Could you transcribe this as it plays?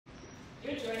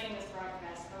you're joining this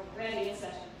broadcast already in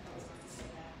session. I was going to say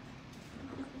that.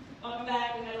 Welcome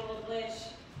back. We had a little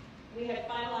glitch. We have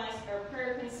finalized our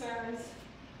prayer concerns,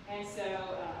 and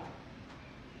so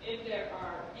if there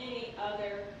are any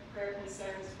other prayer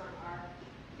concerns from our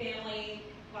family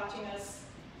watching us,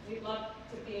 we'd love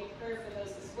to be in prayer for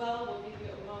those as well. We'll give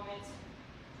you a moment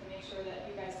to make sure that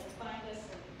you guys can find us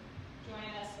and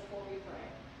join us before we pray.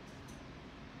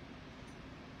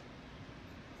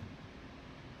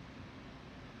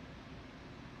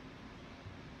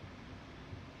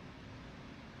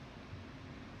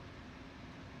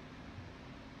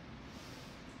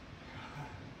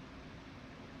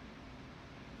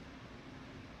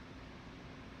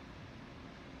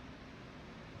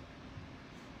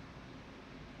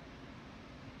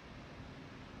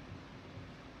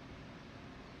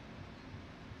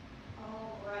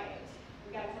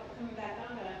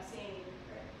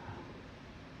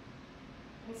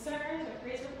 Concerns or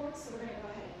praise reports, so we're going to go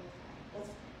ahead and pray.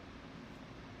 Let's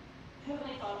pray.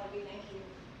 Heavenly Father, we thank you,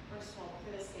 first of all,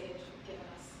 for this day that you've given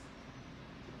us.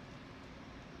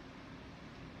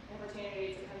 An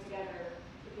opportunity to come together,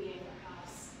 to be in your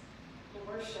house, to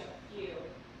worship you.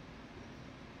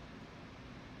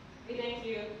 We thank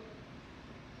you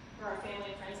for our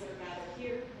family and friends that are gathered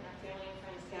here, and our family and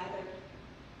friends gathered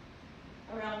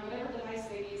around whatever device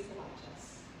they use to watch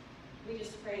us. We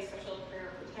just pray special prayer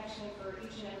of protection for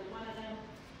each and every one of them.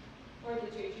 Lord,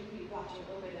 that you be watching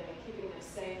over them and keeping them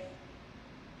safe.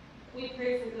 We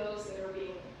pray for those that are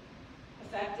being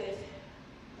affected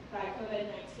by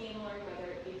COVID-19, Lord,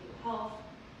 whether it be through health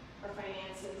or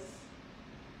finances.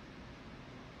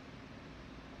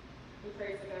 We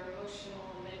pray for their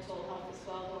emotional and mental health as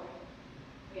well, Lord.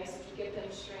 We ask that you give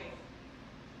them strength.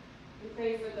 We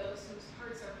pray for those whose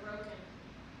hearts are broken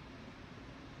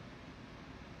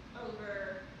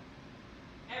over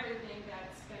everything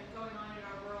that's been going on in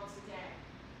our world today.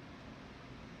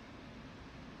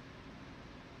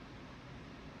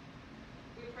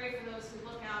 We pray for those who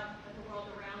look out at the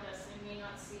world around us and may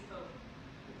not see hope,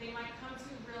 that they might come to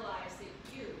realize that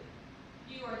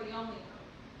you are the only hope.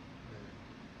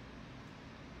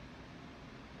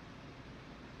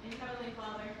 And Heavenly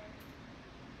Father,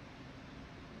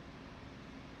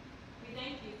 we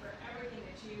thank you for everything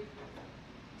that you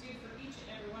do for each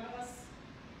and every one of us.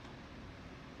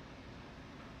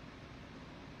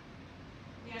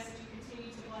 We ask that you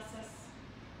continue to bless us,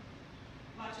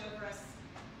 watch over us,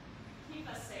 keep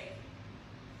us safe.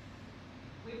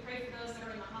 We pray for those that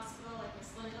are in the hospital, like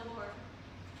Miss Linda, Lord.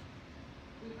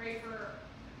 We pray for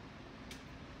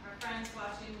our friends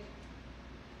watching,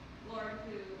 Lord,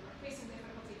 who are facing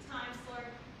difficulty times, Lord,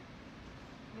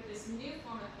 with this new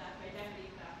form of theft,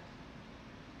 identity theft.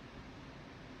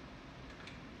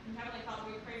 And Heavenly Father,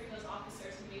 we pray for those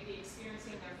officers who may be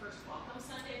experiencing their first welcome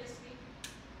Sunday this week,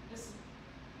 this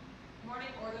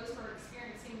morning, or those who are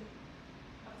experiencing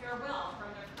a farewell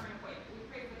from their current appointment. We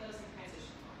pray for those in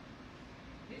transition, Lord,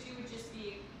 that you would just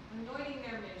be anointing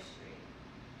their ministry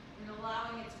and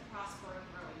allowing it to prosper and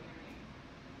grow in your name.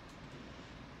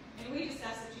 And we just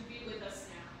ask that you be with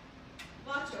us now.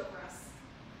 Watch over us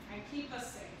and keep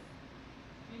us safe.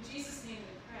 In Jesus' name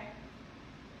we pray.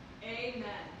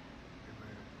 Amen.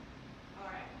 All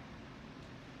right.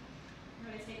 I'm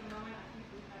going to take a moment. I think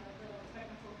we've had a little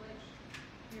technical glitch.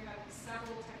 We're having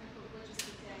several technical glitches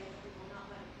today, and we will not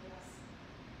let it get us.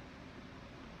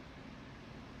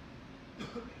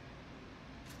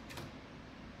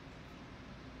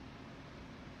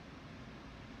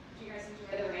 Did you guys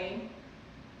enjoy the rain?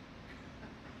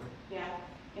 Yeah.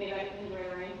 Anybody enjoy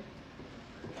the rain?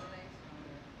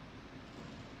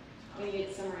 We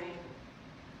needed some rain.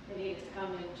 They needed to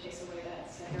come and chase away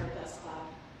that Sahara dust cloud.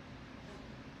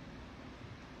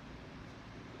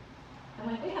 I'm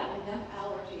like, we have enough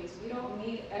allergies. We don't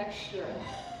need extra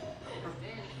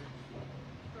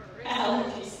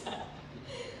allergies.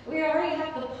 We already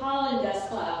have the pollen dust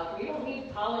cloud. We don't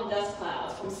need pollen dust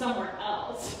clouds from somewhere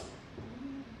else.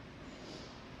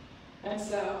 And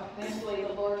so, thankfully,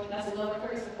 the Lord, that's another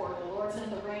praise report. The Lord sent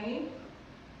the rain,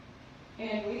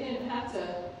 and we didn't have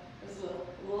to. It was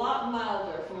a lot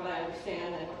milder, from what I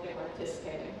understand, than what they were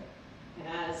anticipating. And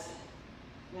as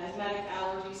an asthmatic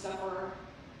allergy sufferer,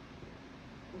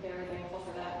 I'm very thankful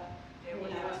for that. I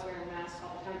was wearing masks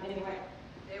all the time. Anyway.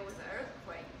 There was an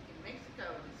earthquake in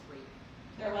Mexico this week.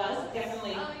 There was,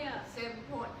 definitely. Oh, yeah.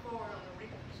 7.4 on the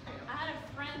Richter scale. I had a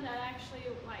friend that actually,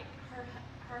 like,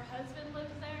 her husband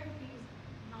lives there. He's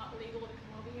not legal to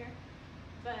come over here.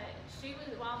 But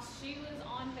while she was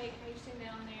on vacation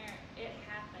down there, it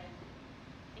happened.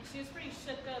 And she was pretty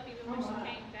shook up even when she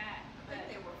came back. I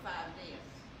think there were 5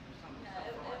 deaths or something. No,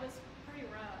 it was pretty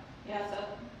rough. Yeah, so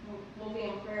we'll be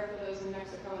in prayer for those in Mexico.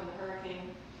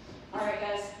 All right,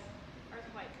 guys.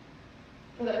 Earthquake.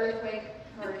 For the earthquake,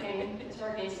 hurricane, it's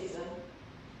hurricane season.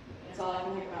 That's all I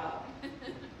can think about.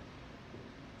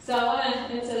 So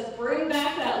it says, bring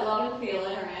back that love and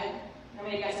feeling, right? How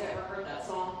many of you guys have ever heard that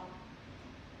song?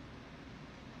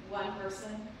 One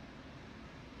person?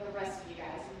 The rest of you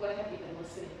guys, what have you been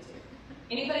listening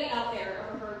to? Anybody out there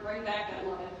ever heard Bring Back That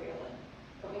Love and Feeling?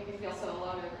 Don't make me feel so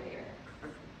alone over here.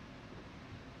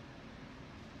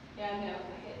 Yeah, I know,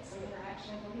 I hit some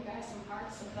interaction with you guys, some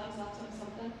hearts, some thumbs up, some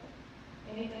something.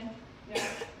 Anything? Yeah.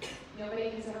 Nobody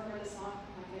has ever heard the song?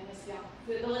 Oh my goodness, yeah.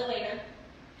 Google it later.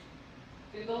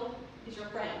 Google is your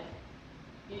friend.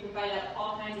 You can find out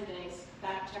all kinds of things,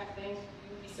 fact check things.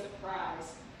 You would be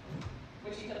surprised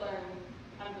what you could learn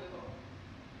on Google.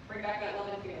 Bring back that love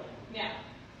and feeling. Now,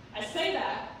 I say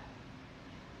that,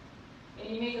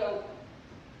 and you may go,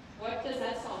 what does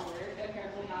that song word,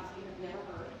 apparently half of you have never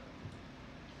heard,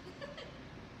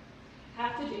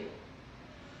 have to do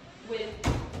with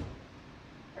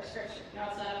our scripture? No,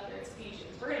 it's not up there, it's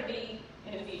Ephesians. We're going to be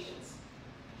in Ephesians.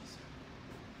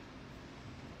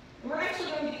 And we're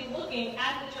actually going to be looking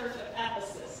at the church of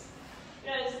Ephesus.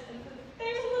 Because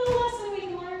there's a little lesson we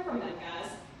can learn from them,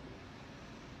 guys.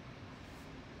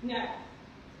 Now,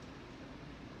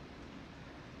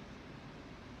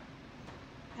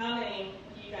 how many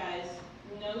of you guys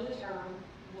know the term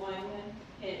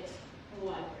one-hit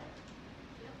wonder?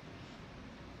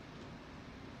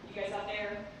 You guys out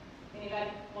there?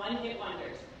 Anybody? One-hit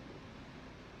wonders.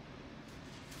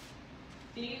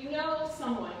 Do you know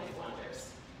some one-hit wonders?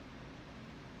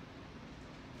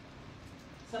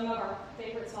 Some of our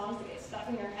favorite songs that get stuck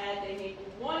in your head, they make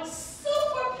one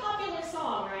super popular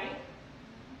song, right?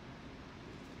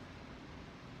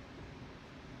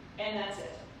 And that's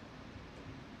it.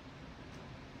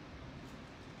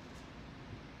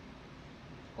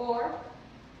 Or,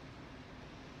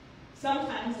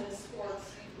 sometimes in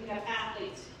sports, we have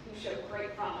athletes who show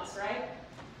great promise, right?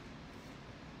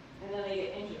 And then they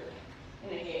get injured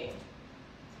in a game.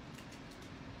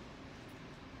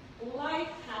 Life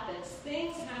happens,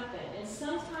 things happen, and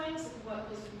sometimes what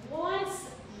was once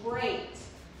great,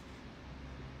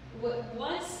 what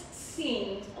once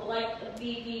seemed like the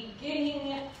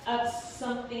beginning of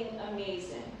something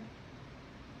amazing,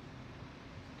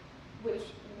 which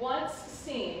once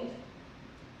seemed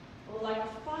like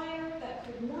a fire that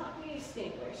could not be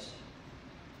extinguished,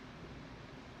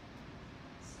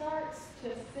 starts to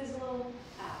fizzle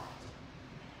out.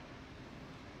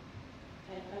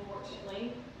 And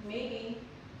unfortunately, maybe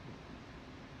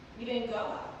you didn't go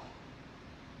out.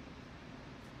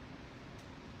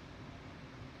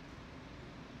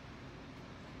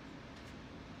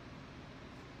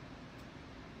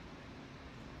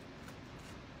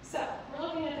 So, we're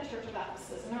looking at the Church of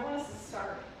Ephesus, and I want us to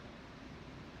start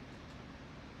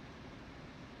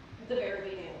at the very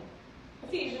beginning.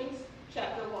 Ephesians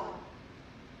chapter 1.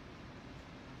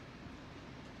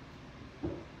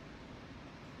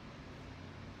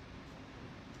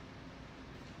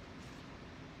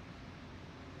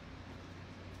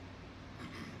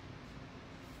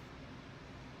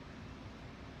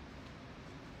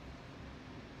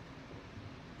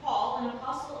 An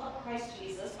apostle of Christ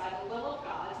Jesus by the will of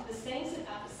God to the saints in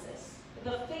Ephesus,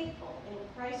 the faithful in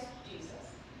Christ Jesus.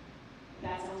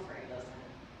 That sounds great, doesn't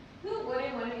it? Who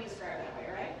wouldn't want to be described that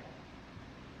way, right?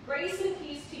 Grace and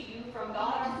peace to you from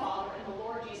God our Father and the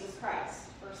Lord Jesus Christ.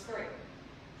 Verse 3.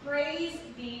 Praise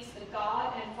be to the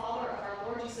God and Father of our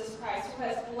Lord Jesus Christ, who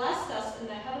has blessed us in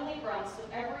the heavenly realms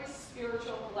with every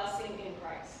spiritual blessing in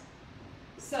Christ.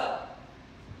 So,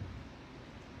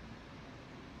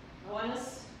 I want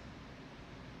us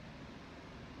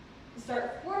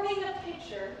start forming a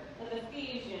picture of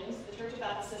Ephesians, the Church of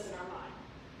Ephesus, in our mind.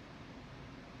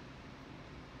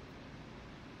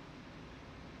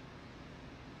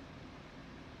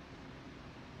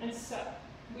 And so,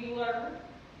 we learn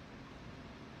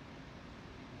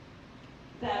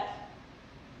that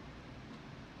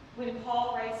when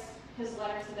Paul writes his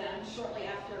letter to them, shortly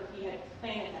after he had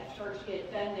planted that church, he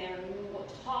had been there and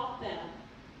taught them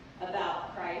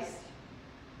about Christ,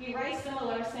 he writes them a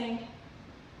letter saying,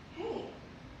 hey,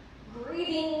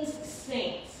 greetings,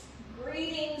 saints.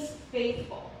 Greetings,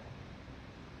 faithful.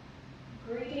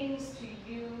 Greetings to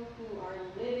you who are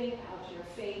living out your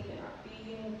faith and are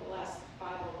being blessed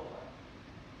by the Lord.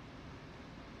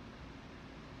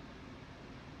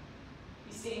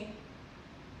 You see,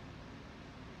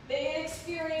 they had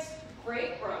experienced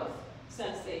great growth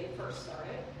since they first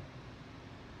started,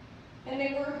 and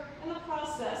they were in the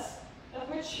process of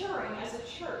maturing as a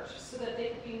church so that they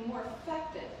could be more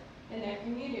effective in their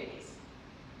communities.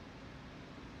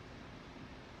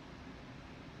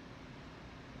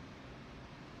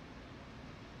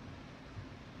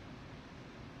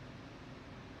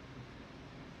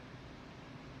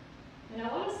 And I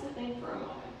want us to think for a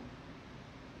moment.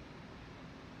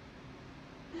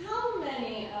 How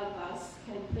many of us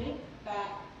can think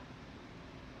back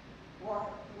or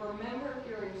remember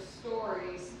hearing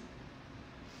stories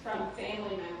from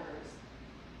family members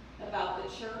about the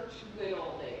church good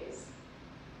old days?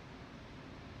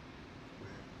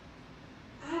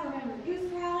 I remember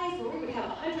youth rallies where we would have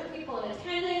 100 people in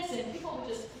attendance and people would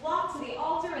just flock to the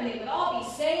altar and they would all be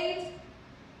saved.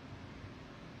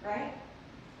 Right?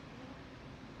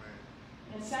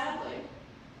 And sadly,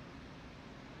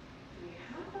 do we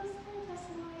have those kind of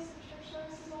testimonies in church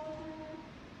services all the time?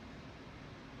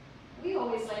 We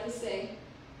always like to say,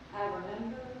 I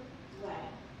remember when.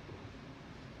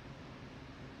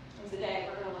 And today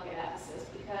we're going to look at Ephesus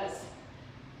because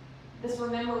this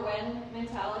remember when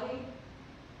mentality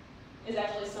is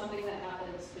actually something that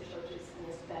happens to churches and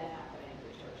has been happening to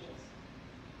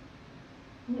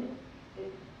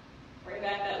churches. Bring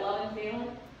back that love and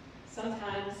feeling.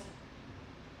 Sometimes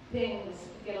things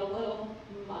get a little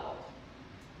muddled.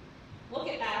 Look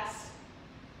at Acts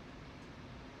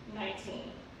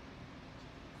 19.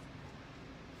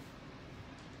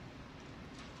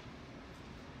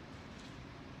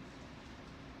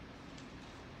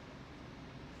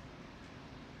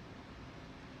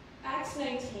 Acts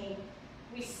 19,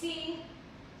 we see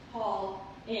Paul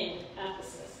in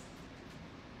Ephesus.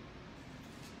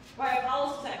 While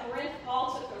Apollos was at Corinth,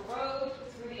 Paul took the road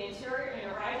through the interior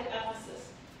and arrived at Ephesus.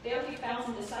 There he found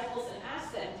some disciples and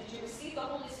asked them, "Did you receive the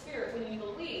Holy Spirit when you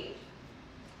believed?"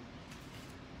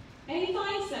 And he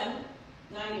finds them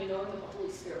not even knowing what the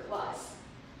Holy Spirit was.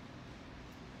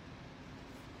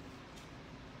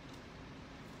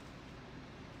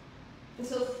 And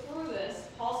so through this,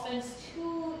 Paul spends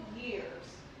 2 years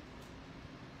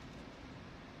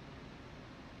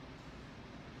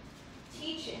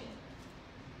teaching,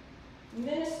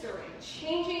 ministering,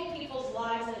 changing people's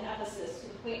lives in Ephesus to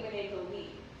the point where they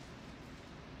believe.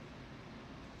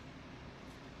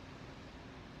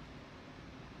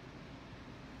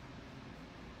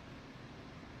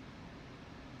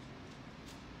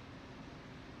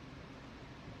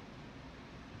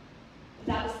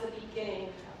 That was the beginning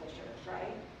of the church,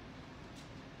 right?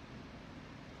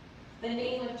 The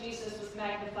name of Jesus was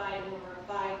magnified and a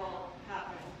revival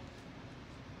happened.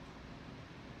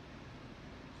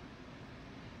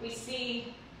 We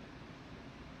see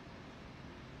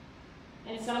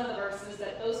in some of the verses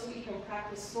that those who even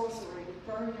practice sorcery would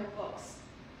burn their books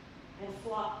and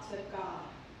flock to God.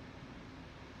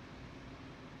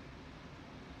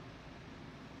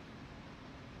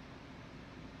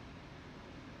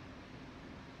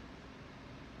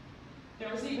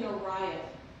 There was even a riot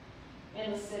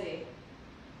in the city.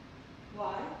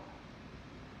 Why?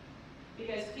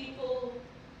 Because people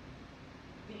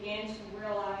began to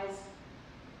realize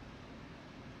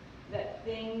that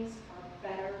things are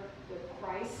better with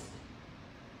Christ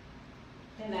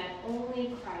and that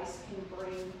only Christ can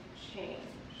bring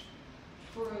change,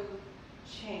 true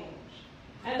change.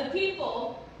 And the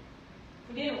people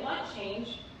who didn't want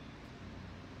change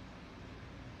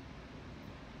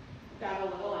got a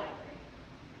little angry.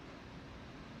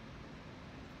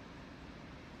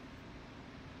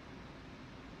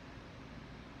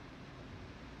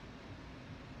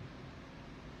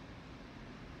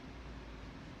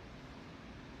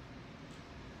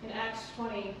 In Acts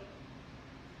 20,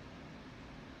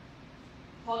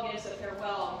 Paul gives a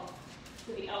farewell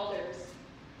to the elders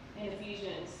in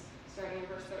Ephesians, starting in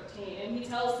verse 13. And he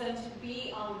tells them to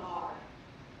be on guard,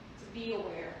 to be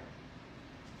aware.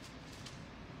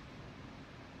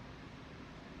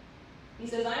 He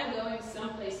says, I am going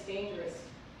someplace dangerous.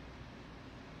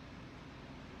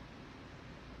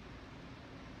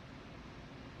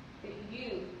 But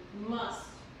you must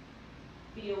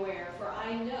be aware, for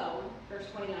I know, verse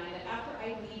 29, that after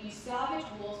I leave you, savage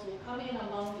wolves will come in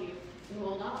among you and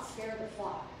will not spare the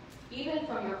flock. Even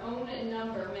from your own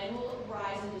number, men will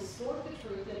arise and distort the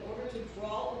truth in order to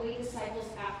draw away disciples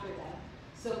after them.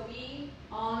 So be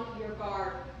on your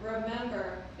guard.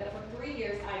 Remember that for 3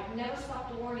 years I've never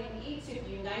stopped warning each of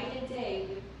you night and day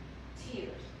with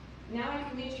tears. Now I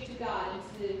commit you to God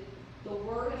and to the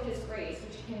word of his grace,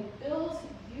 which can build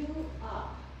you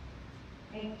up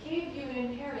and give you an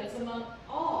inheritance among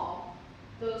all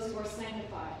those who are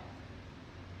sanctified.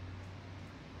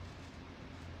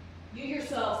 You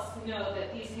yourselves know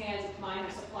that these hands of mine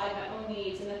have supplied my own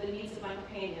needs and that the needs of my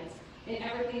companions. In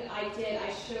everything I did,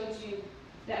 I showed you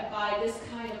that by this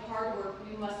kind of hard work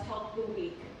we must help the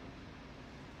weak.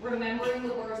 Remembering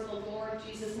the words of the Lord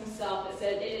Jesus himself that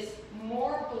said, it is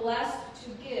more blessed to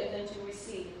give than to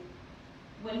receive.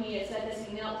 When he had said this,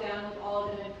 he knelt down with all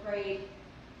of them and prayed.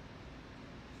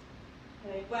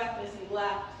 And he wept as he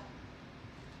left.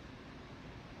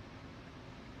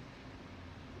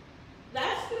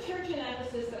 church in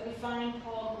Ephesus that we find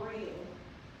Paul greeting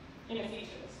in Ephesians.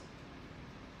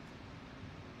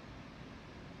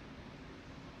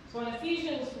 So in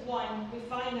Ephesians 1, we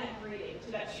find that greeting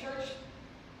to that church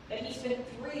that he spent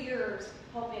 3 years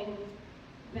helping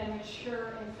them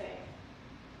mature in faith.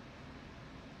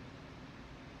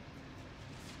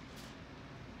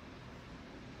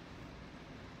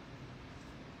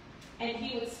 And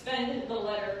he would spend the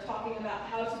letter talking about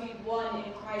how to be one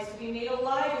in Christ, to be made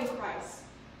alive in Christ.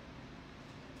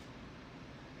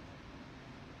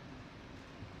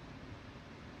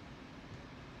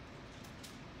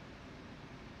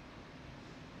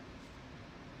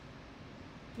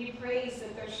 He prays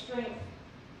that their strength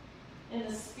in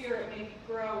the Spirit may be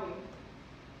growing,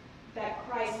 that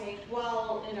Christ may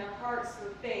dwell in their hearts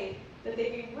through faith, that they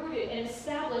be rooted and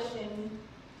established in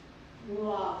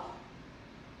love.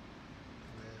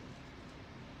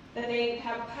 That they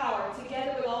have power,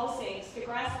 together with all the saints, to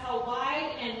grasp how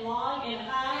wide and long and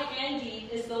high and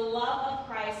deep is the love of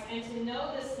Christ, and to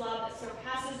know this love that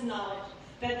surpasses knowledge,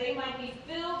 that they might be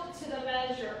filled to the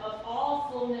measure of all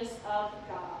fullness of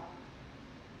God.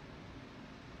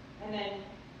 And then,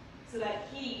 so that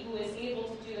he who is able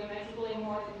to do immeasurably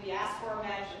more than we ask or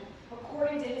imagine,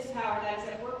 according to his power that is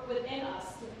at work within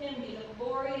us, to him be the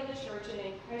glory in the church and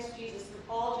in Christ Jesus through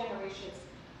all generations,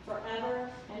 forever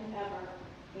and ever.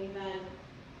 Amen.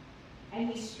 And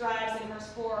he strives in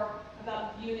verse 4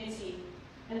 about unity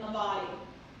in the body.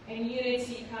 And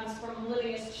unity comes from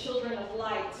living as children of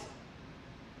light.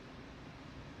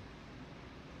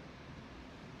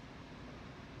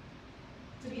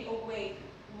 To be awake,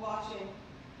 watching,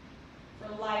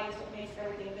 for light is what makes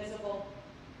everything visible.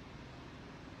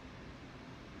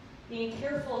 Being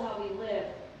careful how we live,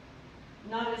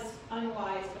 not as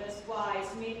unwise, but as wise,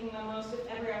 making the most of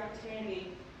every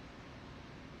opportunity.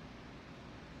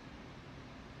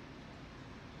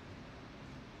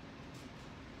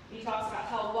 He talks about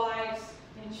how wives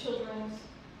and children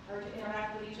are to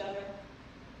interact with each other.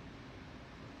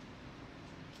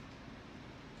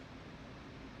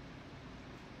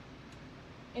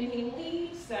 And he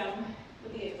leaves them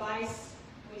with the advice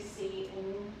we see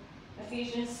in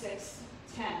Ephesians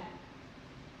 6:10.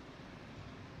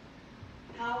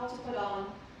 How to put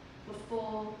on the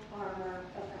full armor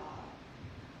of God.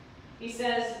 He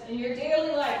says, in your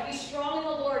daily life, be strong in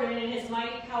the Lord and in his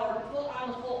mighty power. Put on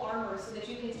the full armor so that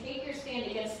you can take your stand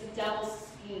against the devil's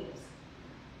schemes.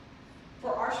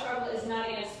 For our struggle is not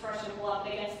against flesh and blood,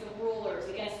 but against the rulers,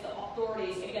 against the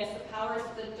authorities, against the powers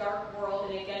of the dark world,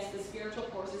 and against the spiritual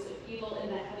forces of evil in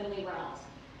the heavenly realms.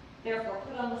 Therefore,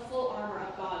 put on the full armor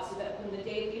of God, so that when the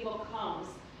day of evil comes,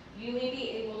 you may be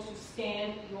able to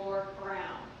stand your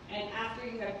ground. And after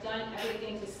you have done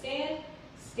everything to stand,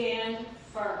 stand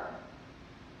firm.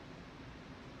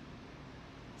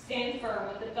 Stand firm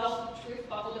with the belt of truth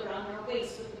buckled around your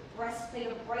waist, with the breastplate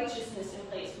of righteousness in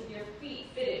place, with your feet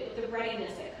fitted with the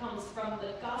readiness that comes from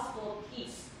the gospel of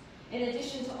peace. In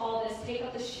addition to all this, take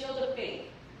up the shield of faith,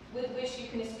 with which you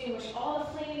can extinguish all the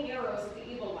flaming arrows of the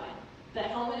evil one, the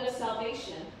helmet of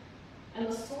salvation, and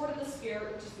the sword of the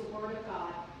Spirit, which is the word of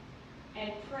God.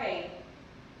 And pray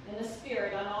in the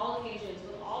Spirit on all occasions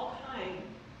with all kinds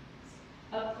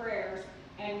of prayers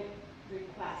and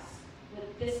requests.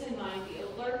 With this in mind, be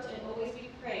alert and always be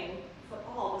praying for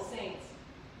all the saints.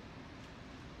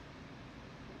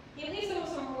 He leaves them with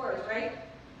some words, right?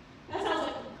 That sounds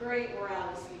like a great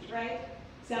morality speech, right?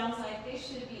 Sounds like they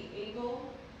should be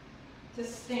able to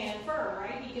stand firm,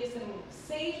 right? He gives them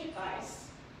sage advice.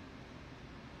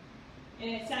 And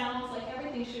it sounds like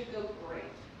everything should go great.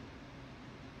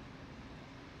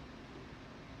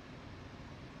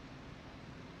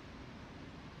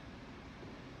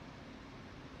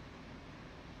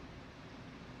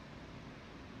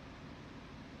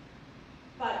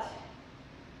 But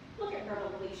look at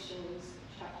Revelations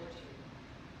chapter 2.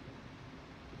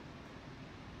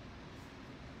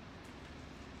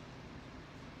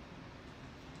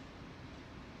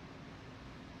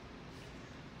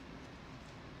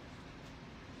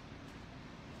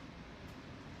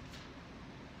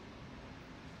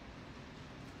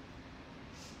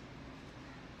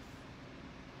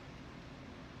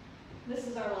 This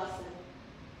is our lesson.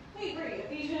 Hey, great.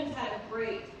 Ephesians had a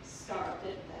great start,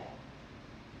 didn't they?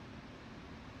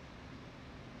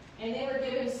 And they were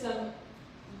given some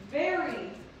very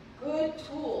good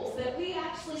tools that we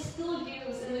actually still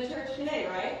use in the church today,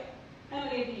 right? How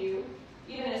many of you,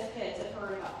 even as kids, have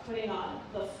heard about putting on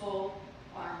the full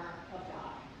armor of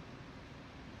God?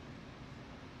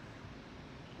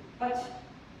 But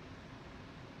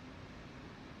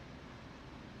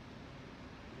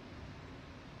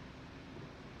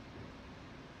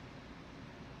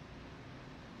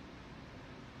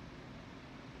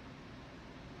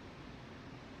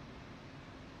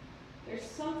There's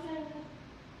something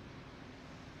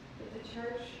that the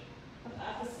church of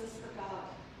Ephesus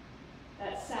forgot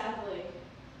that sadly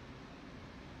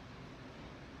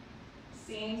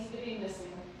seems to be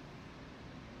missing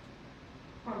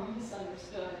or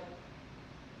misunderstood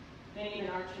than even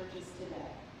our churches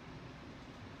today.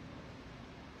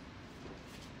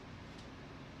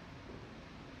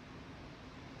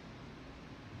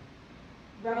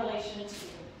 Revelation 2.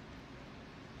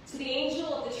 To the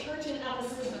angel of the church in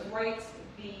Ephesus write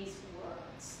these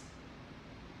words.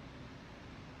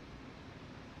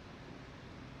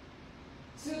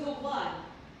 To the one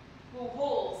who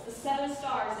holds the 7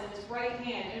 stars in his right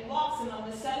hand and walks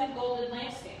among the 7 golden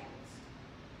lampstands,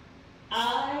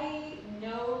 I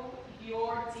know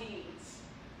your deeds.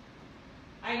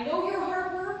 I know your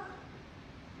hard work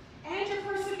and your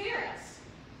perseverance.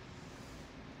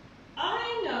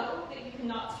 I know that you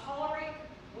cannot tolerate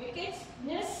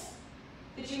wickedness,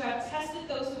 that you have tested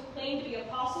those who claim to be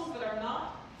apostles but are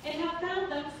not, and have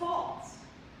found them false.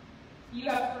 You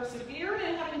have persevered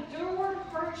and have endured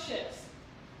hardships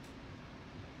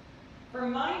for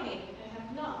my name and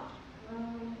have not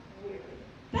grown weary.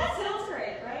 That sounds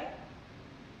great, right?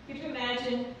 Could you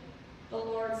imagine the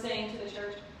Lord saying to the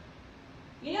church,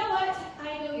 you know what?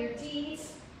 I know your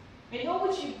deeds. I know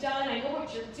what you've done. I know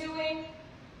what you're doing.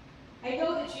 I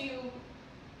know that you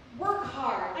work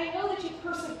hard. I know that you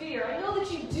persevere. I know that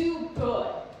you do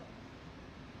good.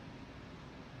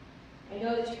 I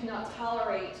know that you cannot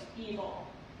tolerate evil.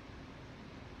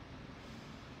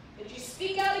 That you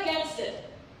speak out against it.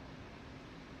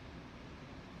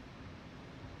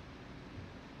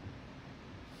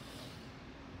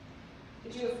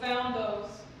 That you have found those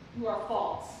who are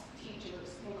false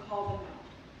teachers and called them out.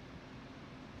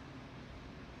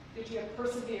 That you have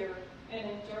persevered and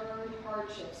endured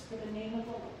hardships for the name of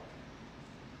the Lord,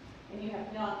 and you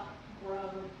have not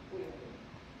grown weary.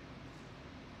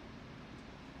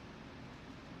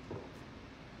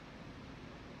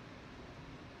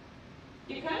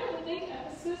 You kind of would think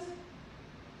Ephesus,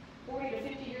 40 to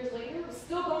 50 years later, was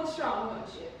still going strong,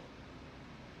 wouldn't you?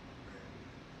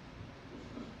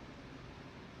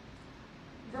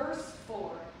 Verse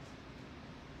 4.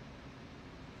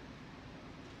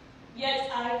 Yet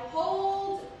I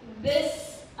hold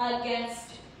this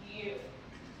against you.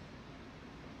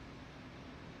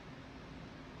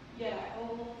 Yet I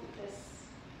hold this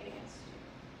against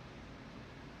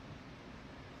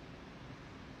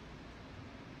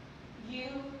you. You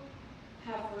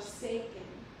have forsaken.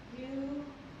 You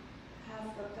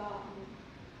have forgotten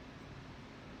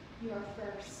your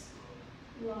first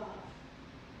love.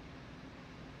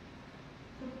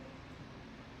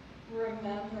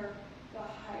 Remember the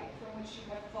height from which you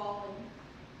have fallen.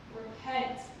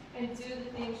 Repent and do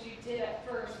the things you did at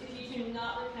first. If you do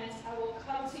not repent, I will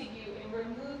come to you and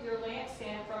remove your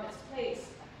lampstand from its place.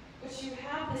 But you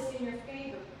have this in your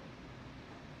favor.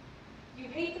 You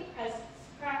hate the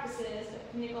practices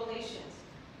of manipulations,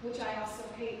 which I also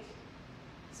hate.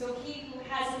 So he who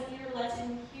has an ear, let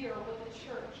him hear what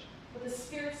the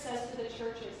Spirit says to the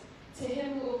churches. To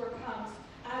him who overcomes,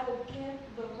 I will give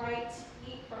the right to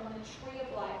eat from the tree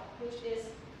of life, which is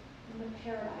in the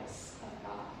paradise of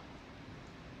God.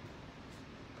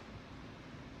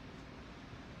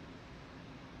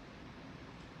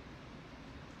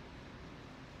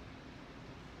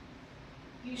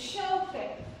 You show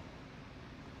faith.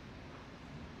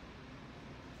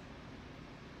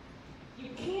 You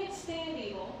can't stand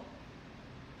evil.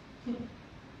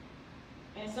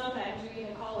 And sometimes you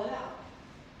even call it out.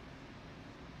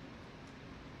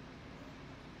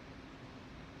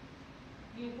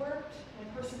 You worked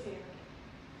and persevered.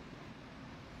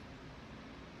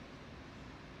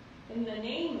 In the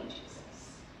name of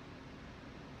Jesus,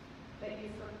 that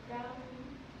you've forgotten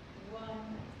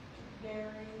one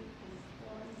very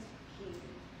important key.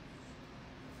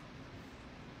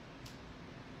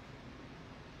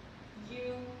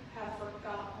 You have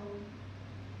forgotten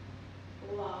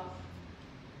love.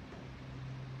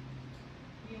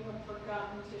 You have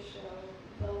forgotten to show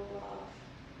the love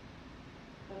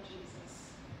of Jesus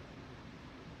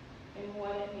and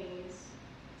what it means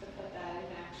to put that in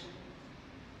action.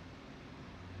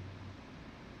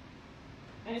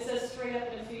 And it says straight up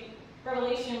in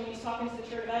Revelation, when he's talking to the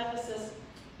church of Ephesus,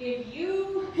 if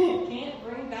you can't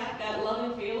bring back that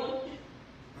love and feeling,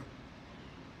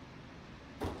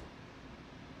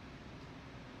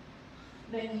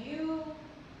 then you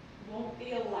won't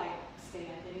be a light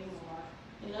stand anymore.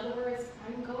 In other words,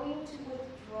 I'm going to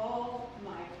withdraw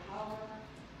my power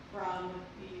from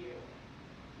you.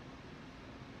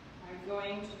 I'm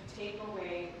going to take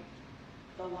away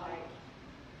the light.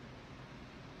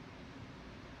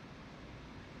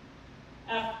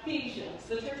 Ephesians,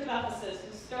 the church of Ephesus,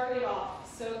 who started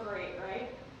off so great, right?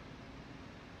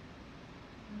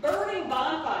 Burning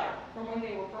bonfire from when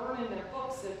they were burning their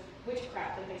books of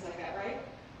witchcraft and things like that, right?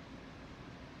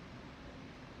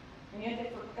 And yet they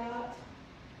forgot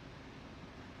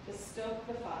to stoke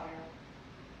the fire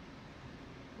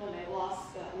when they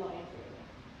lost that loving feeling.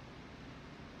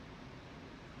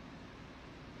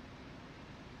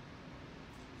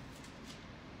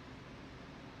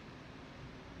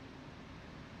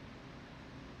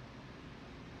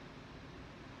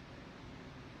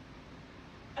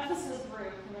 Ephesus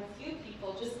grew from a few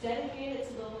people just dedicated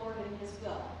to the Lord and His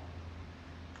will.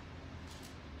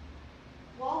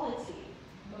 Quality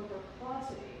over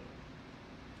quantity.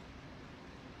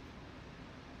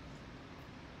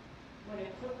 When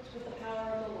equipped with the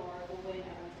power of the Lord, will win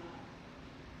every time.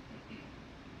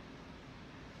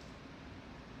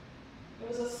 It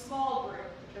was a small group,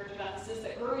 the Church of Ephesus,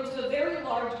 that grew into a very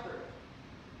large group.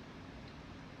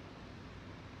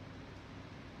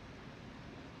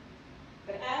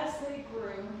 But as they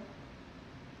grew,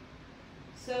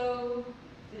 so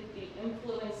did the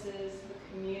influences the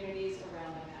communities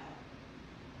around them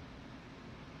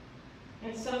had.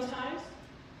 And sometimes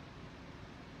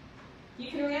you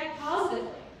can react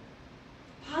positively.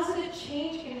 Positive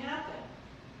change can happen.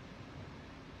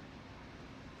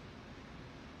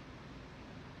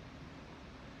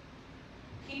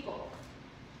 People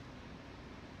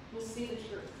will see the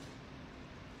truth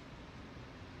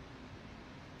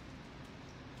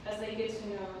as they get to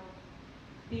know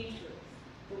the truth,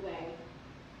 the way,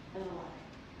 and the life.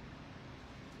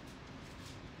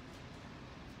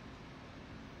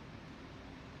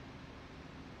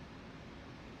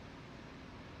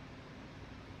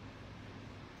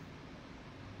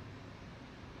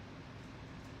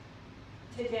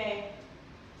 Today,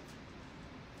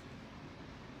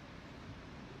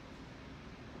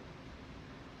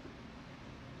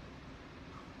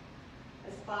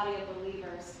 as a body of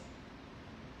believers,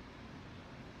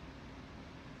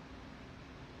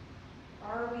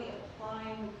 are we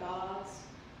applying God's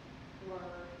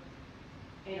word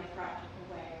in a practical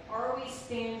way? Are we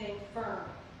standing firm?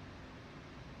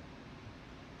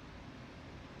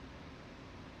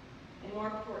 And more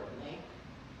importantly,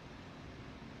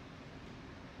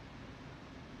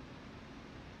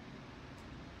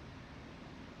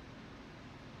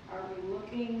 are we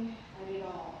looking at it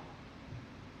all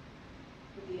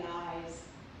with the eyes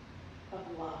of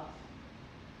love,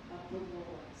 of the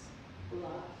Lord's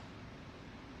love?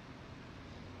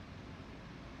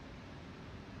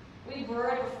 We've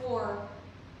read before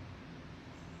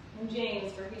in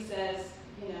James where he says,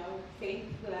 faith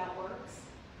without works,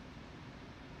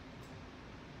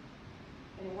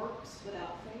 and works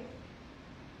without faith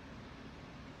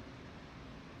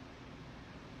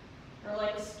are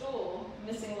like a stool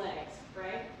missing legs,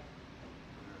 right?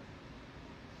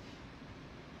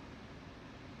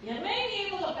 You may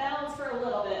be able to balance for a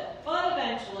little bit, but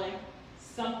eventually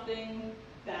something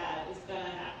bad is going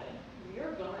to happen.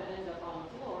 You're going to end up on the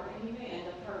floor, and you may end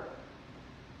up hurt.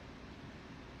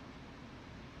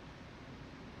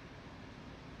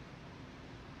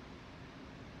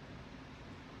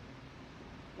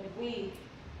 If we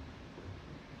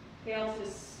fail to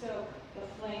stoke the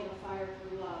flame of fire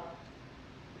through love,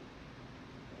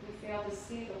 if we fail to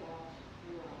see the world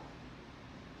through love,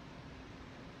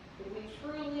 if we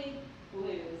truly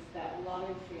lose that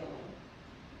loving feeling,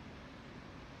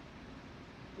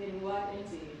 then what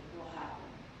indeed will happen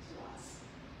to us?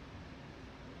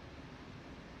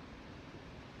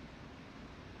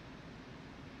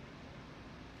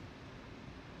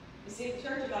 You see, the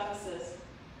Church of Ephesus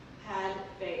had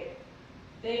faith.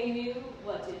 They knew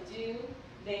what to do.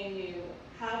 They knew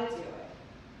how to do it.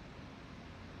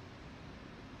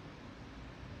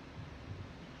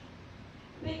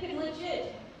 They could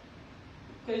legit,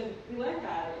 because we learned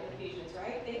about it in Ephesians,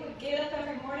 right? They would get up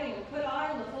every morning and put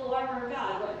on the full armor of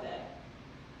God, wouldn't they?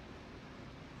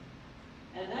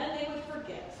 And then they would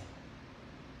forget.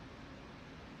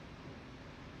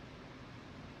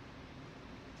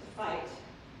 To fight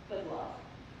with love.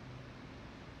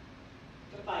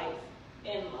 To fight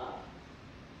in love.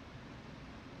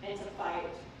 And to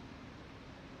fight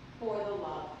for the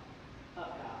love of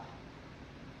God.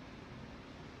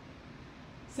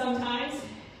 Sometimes,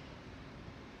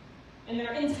 in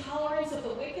their intolerance of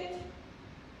the wicked,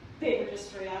 they were just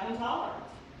straight out intolerant.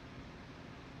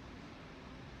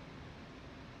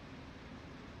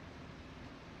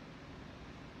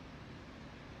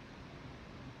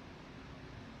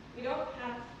 We don't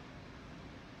have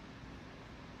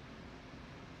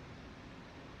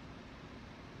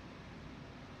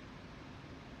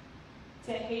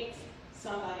to hate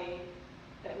somebody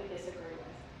that we disagree with.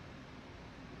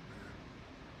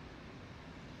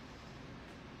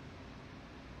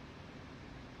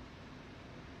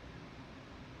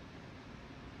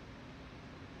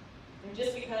 And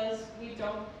just because we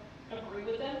don't agree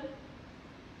with them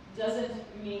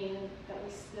doesn't mean that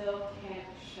we still can't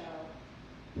show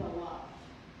the love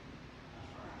of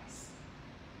Christ.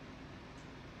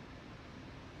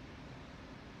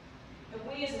 If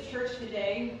we as a church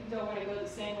today don't want to go the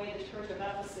same way the church of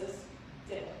Ephesus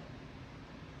did,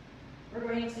 we're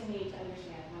going to need to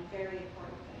understand one very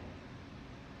important thing.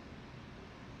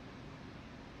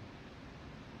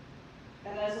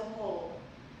 That as a whole,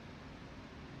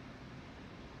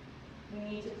 we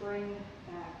need to bring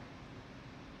back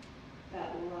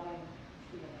that loving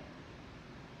feeling.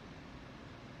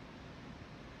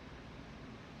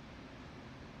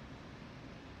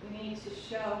 We need to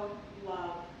show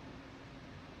love,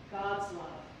 God's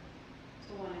love,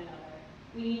 to one another.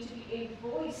 We need to be a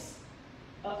voice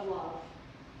of love,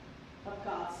 of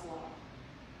God's love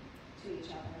to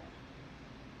each other.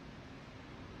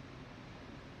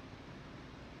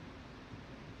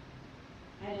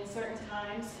 And in certain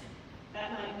times,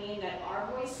 that might mean that our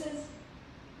voices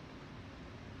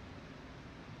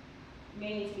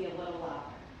may need to be a little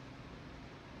louder.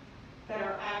 That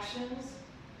our actions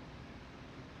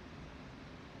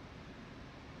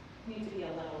need to be a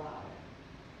little louder.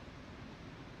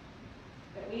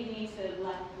 That we need to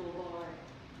let the Lord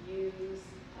use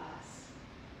us.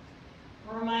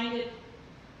 We're reminded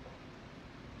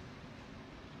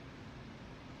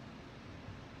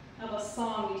of a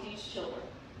song we teach children.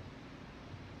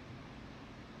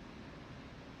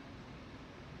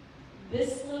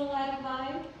 This little light of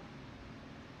mine,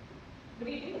 what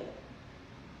do you do with it?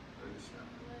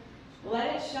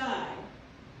 Let it shine.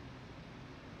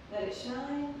 Let it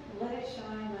shine, let it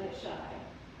shine, let it shine.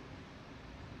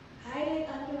 Hide it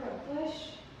under a bush?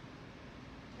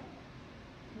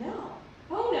 No.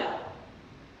 Oh no.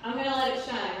 I'm going to let it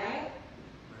shine, right?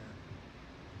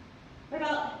 What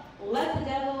about let the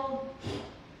devil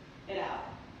it out?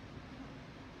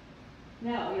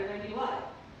 No, you're going to do what?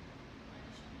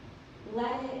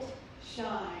 Let it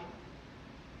shine.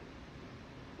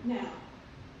 Now,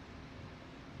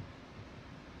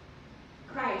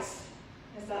 Christ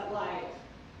is that light,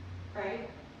 right?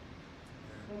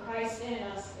 And Christ in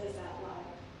us is that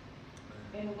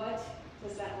light. And what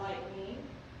does that light mean?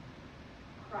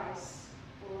 Christ's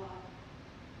love.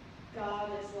 God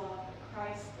is love.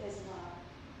 Christ is love.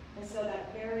 And so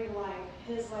that very light,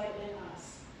 his light in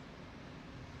us,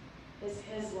 is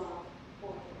his love for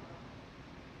the world.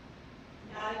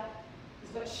 That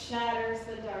is what shatters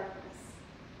the darkness.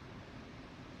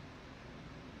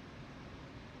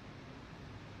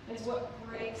 It's what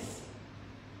breaks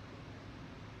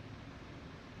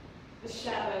the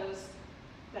shadows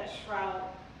that shroud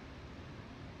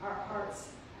our hearts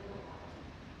and the world.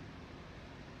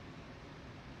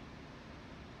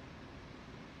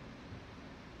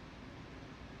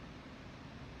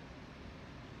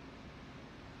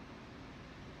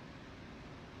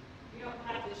 You don't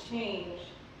have to change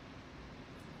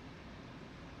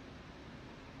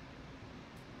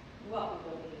what we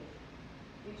believe.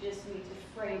 You just need to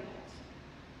frame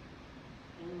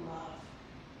it in love.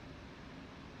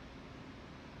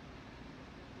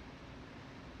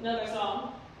 Another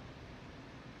song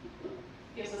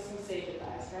gives us some sage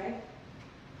advice, right?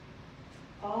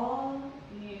 All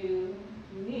you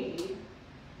need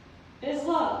is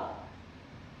love.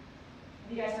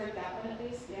 Have you guys heard that one at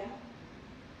least? Yeah?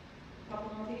 A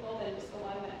couple more people than just the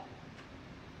one that.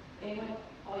 Anyone?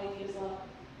 All you need is love?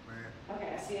 Okay,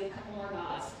 I see a couple more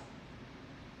nods.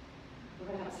 We're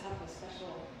going to have a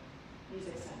special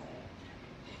music Sunday.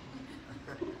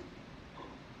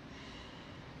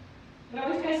 But I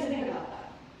want you guys to think about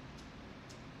that.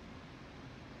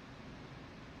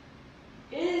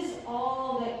 Is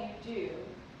all that you do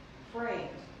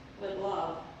framed with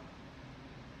love?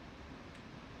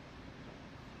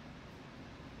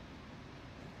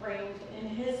 Framed in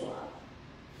his love?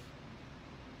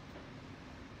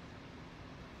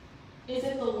 Is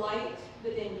it the light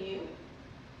within you?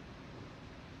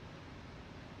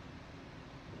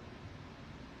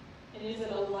 And is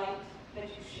it a light that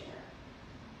you share?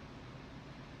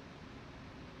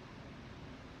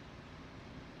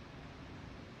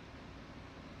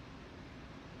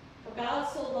 For God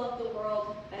so loved the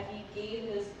world that he gave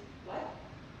his, what?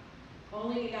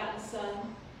 Only begotten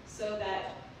Son, so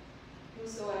that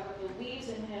whosoever believes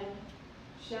in him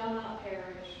shall not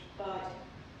perish, but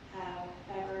have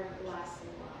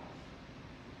everlasting life.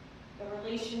 The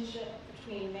relationship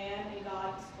between man and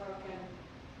God is broken.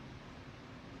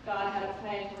 God had a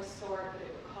plan to restore it, but it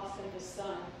would cost him his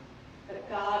Son. But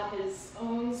God God, his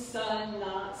own Son,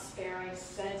 not sparing,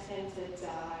 sent him to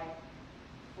die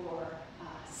for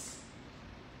us.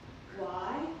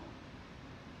 Why?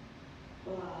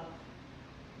 Love.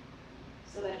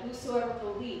 So that whosoever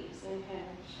believes in him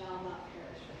shall not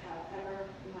perish, but have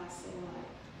everlasting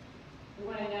life. You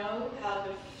want to know how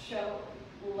to show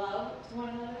love to one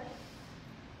another?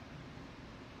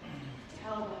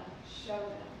 Tell them, show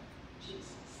them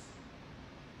Jesus.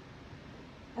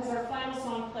 As our final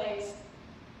song plays,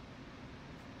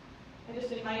 I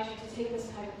just invite you to take this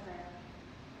time of prayer.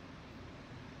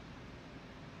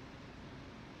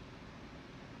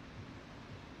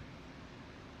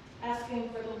 Asking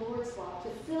for the Lord's love to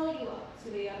fill you up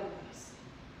to the uttermost,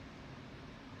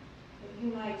 that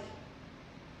you might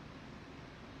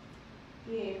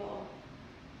be able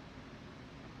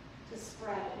to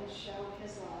spread and show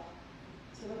his love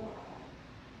to the world,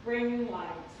 bringing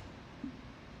light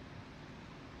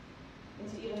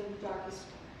into even the darkest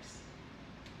corners.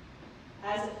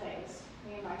 As it plays,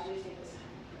 we invite you to take this time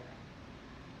in prayer.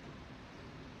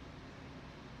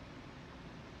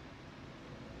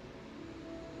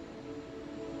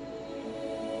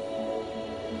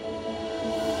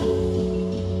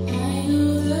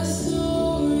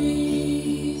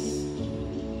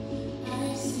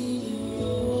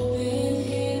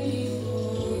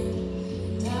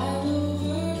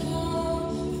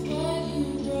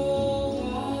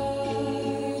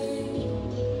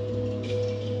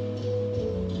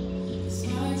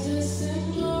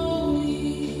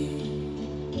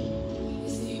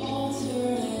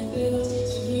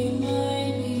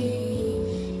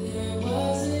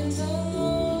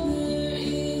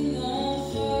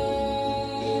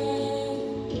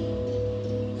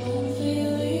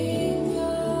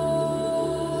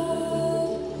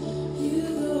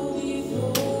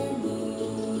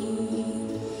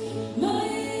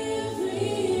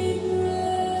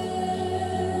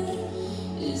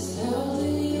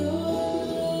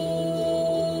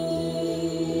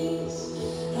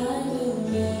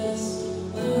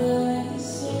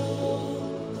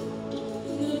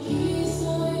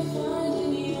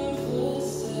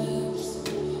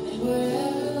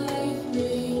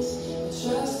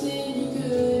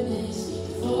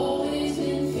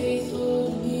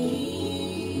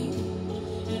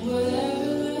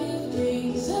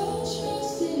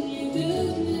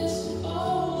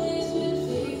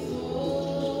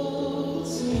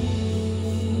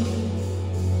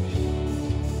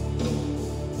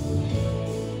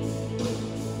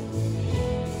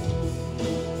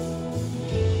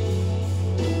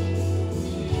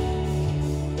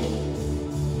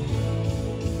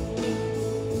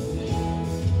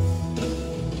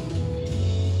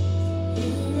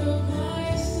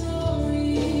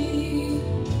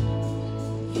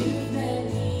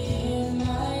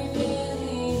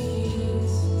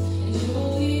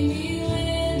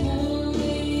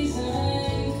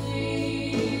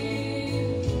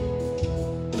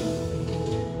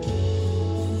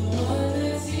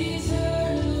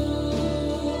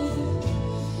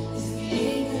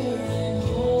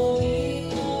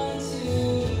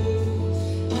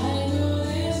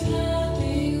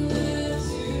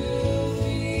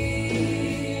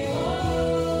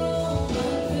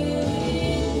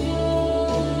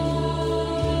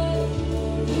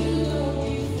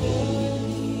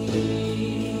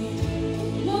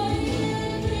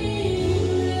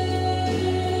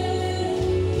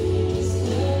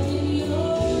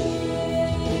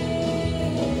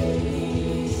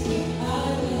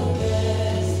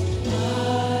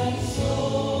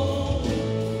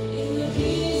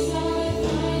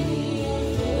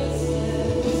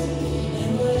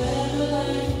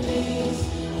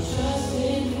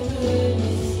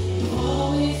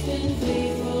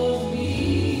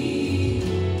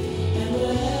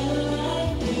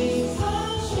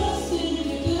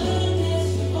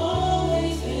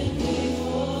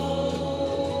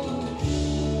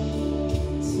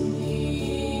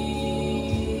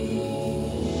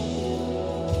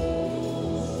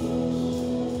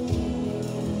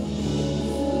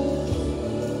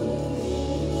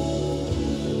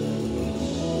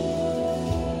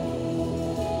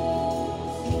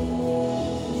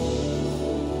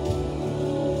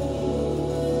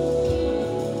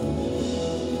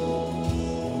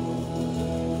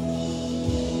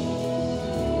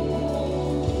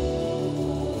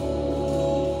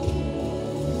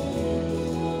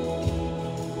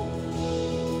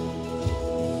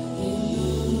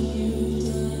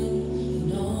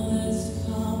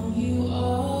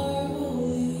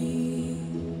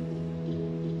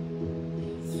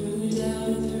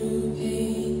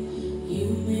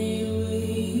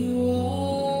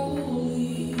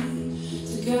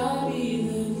 God be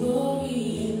the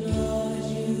glory in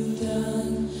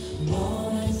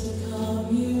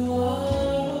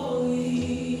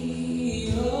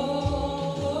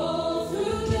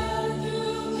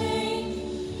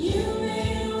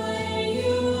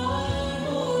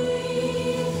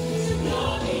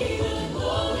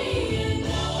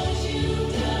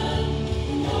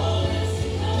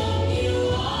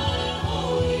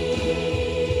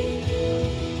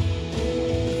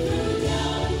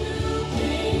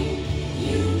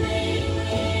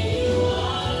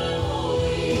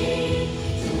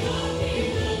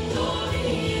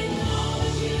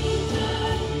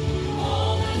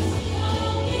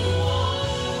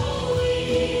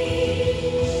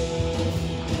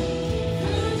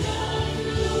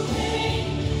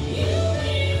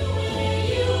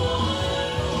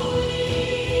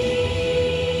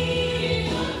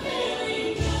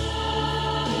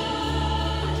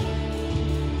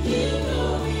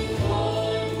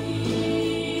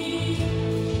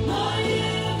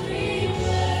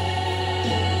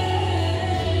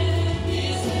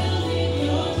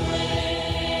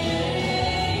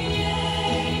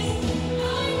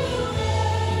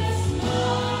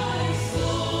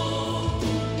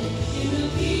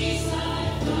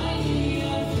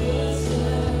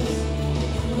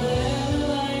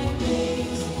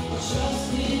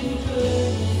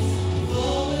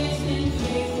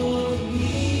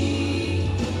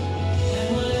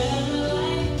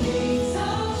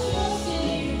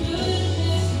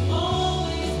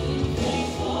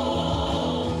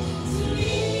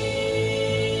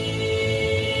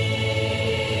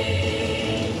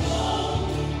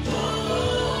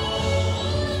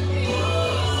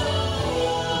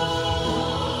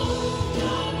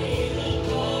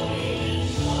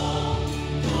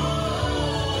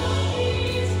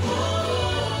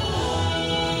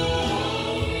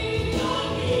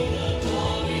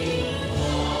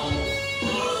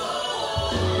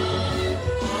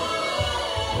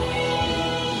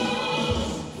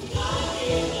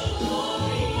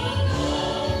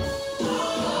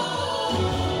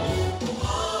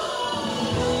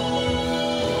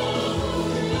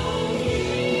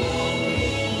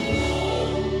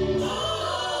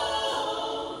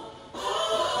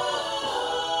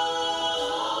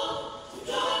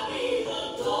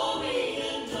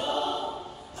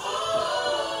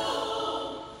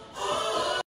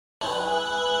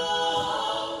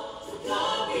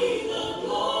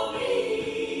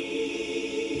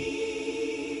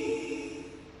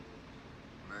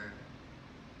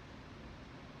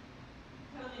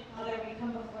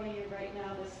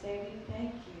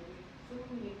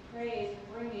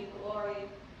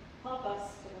Help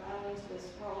us to go out into this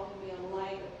world and be a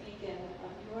light, a beacon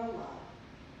of your love.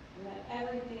 And that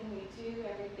everything we do,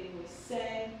 everything we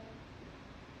say,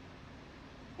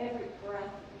 every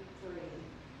breath we breathe,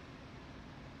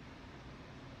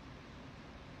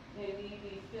 may we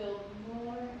be filled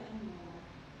more and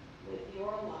more with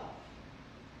your love,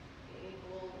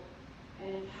 able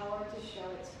and empowered to show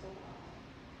it to the world.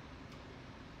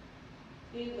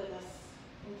 Be with us.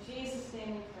 In Jesus'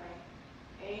 name we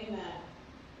pray. Amen.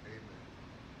 Amen.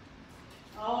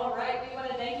 All right, we want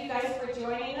to thank you guys for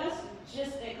joining us.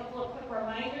 Just a couple of quick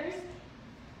reminders.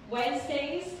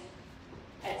 Wednesdays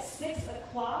at 6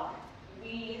 o'clock,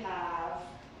 we have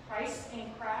Christ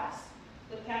in Crafts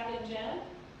with Captain Jim.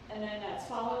 And then that's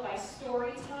followed by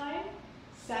story time,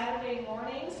 Saturday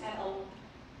mornings at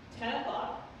 10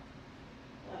 o'clock.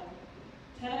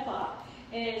 10 o'clock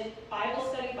is Bible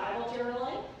study, Bible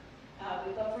journaling.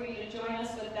 We'd love for you to join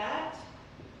us with that.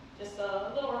 Just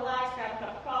a little relaxed, grab a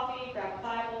cup of coffee, grab a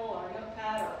Bible or a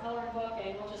notepad or a coloring book,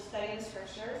 and we'll just study the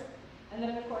scriptures. And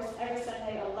then, of course, every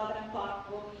Sunday at 11 o'clock,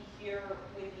 we'll be here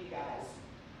with you guys.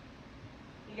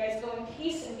 You guys go in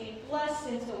peace and be blessed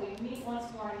until we meet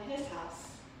once more in his house.